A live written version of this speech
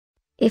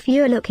If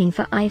you're looking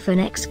for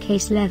iPhone X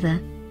case leather,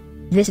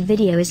 this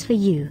video is for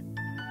you.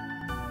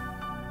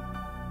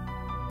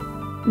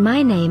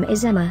 My name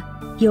is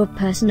Emma, your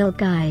personal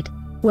guide.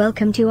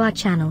 Welcome to our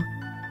channel.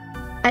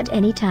 At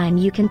any time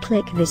you can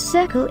click this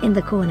circle in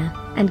the corner,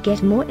 and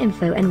get more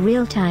info and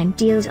real-time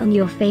deals on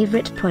your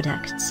favorite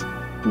products.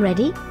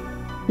 Ready?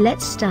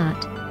 Let's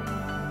start.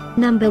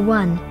 Number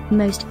 1,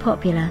 Most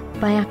Popular,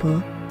 by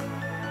Apple.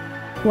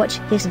 Watch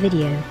this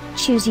video,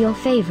 choose your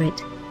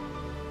favorite.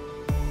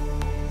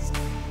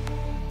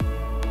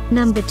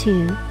 Number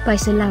 2, by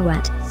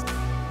Salawat.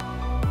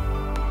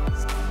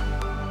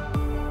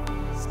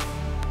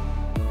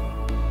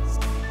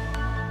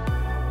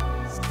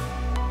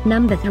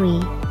 Number 3,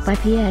 by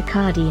Pierre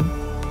Cardin.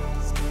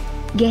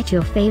 Get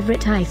your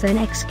favorite iPhone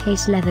X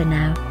case leather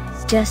now.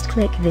 Just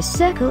click this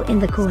circle in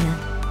the corner.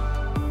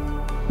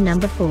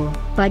 Number 4,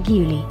 by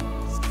Gulee.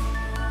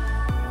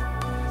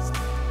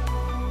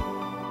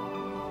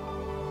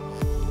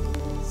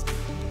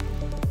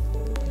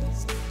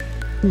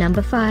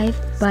 Number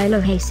 5, by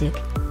LOHASIC.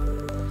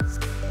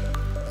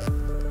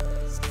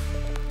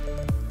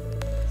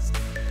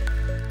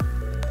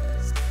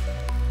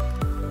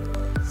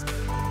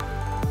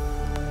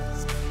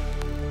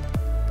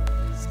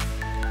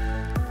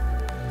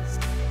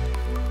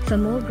 For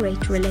more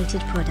great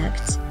related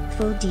products,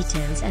 full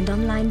details and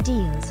online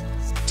deals,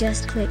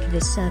 just click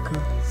this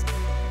circle.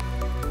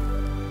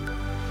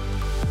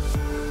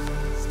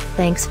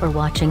 Thanks for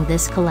watching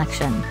this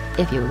collection.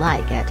 If you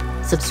like it,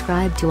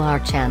 subscribe to our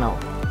channel.